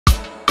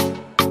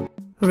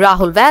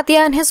Rahul Vaidya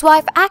and his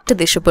wife actor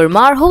Disha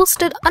Parmar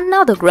hosted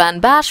another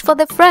grand bash for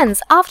their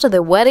friends after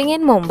their wedding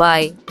in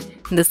Mumbai.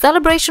 The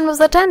celebration was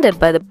attended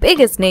by the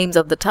biggest names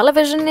of the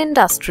television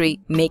industry,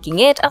 making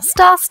it a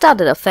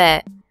star-studded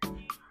affair.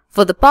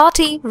 For the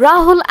party,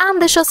 Rahul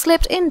and Disha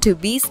slipped into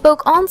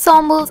bespoke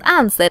ensembles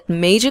and set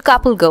major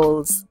couple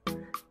goals.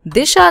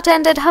 Disha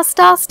attended her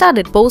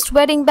star-studded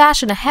post-wedding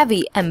bash in a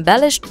heavy,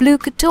 embellished blue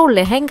couture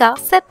lehenga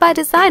set by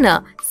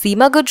designer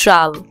Seema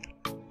Gujral.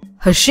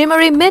 Her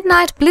shimmery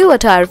midnight blue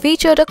attire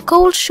featured a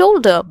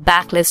cold-shoulder,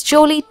 backless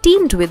choli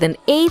teamed with an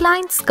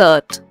A-line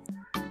skirt.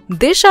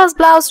 Disha's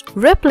blouse,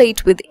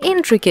 replete with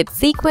intricate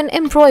sequin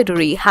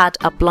embroidery, had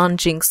a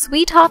plunging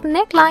sweetheart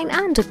neckline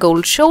and a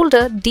cold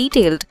shoulder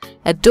detailed,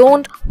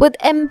 adorned with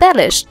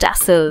embellished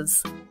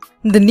tassels.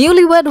 The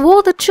newlywed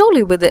wore the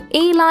choli with the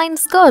A-line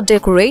skirt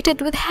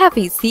decorated with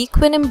heavy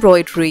sequin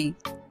embroidery.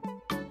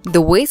 The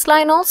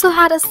waistline also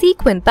had a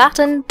sequin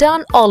pattern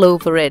done all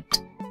over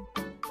it.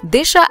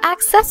 Disha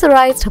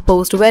accessorized her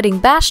post-wedding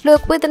bash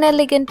look with an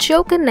elegant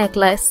choker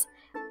necklace,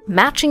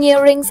 matching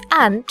earrings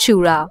and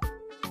chura.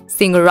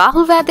 Singer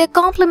Rahul Vaidya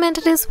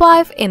complimented his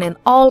wife in an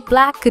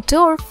all-black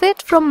couture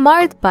fit from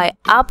Mard by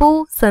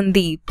Abu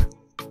Sandeep.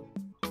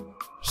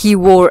 He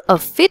wore a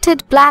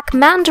fitted black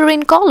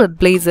mandarin collared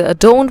blazer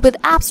adorned with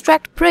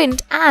abstract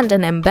print and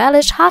an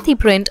embellished hathi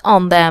print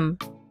on them.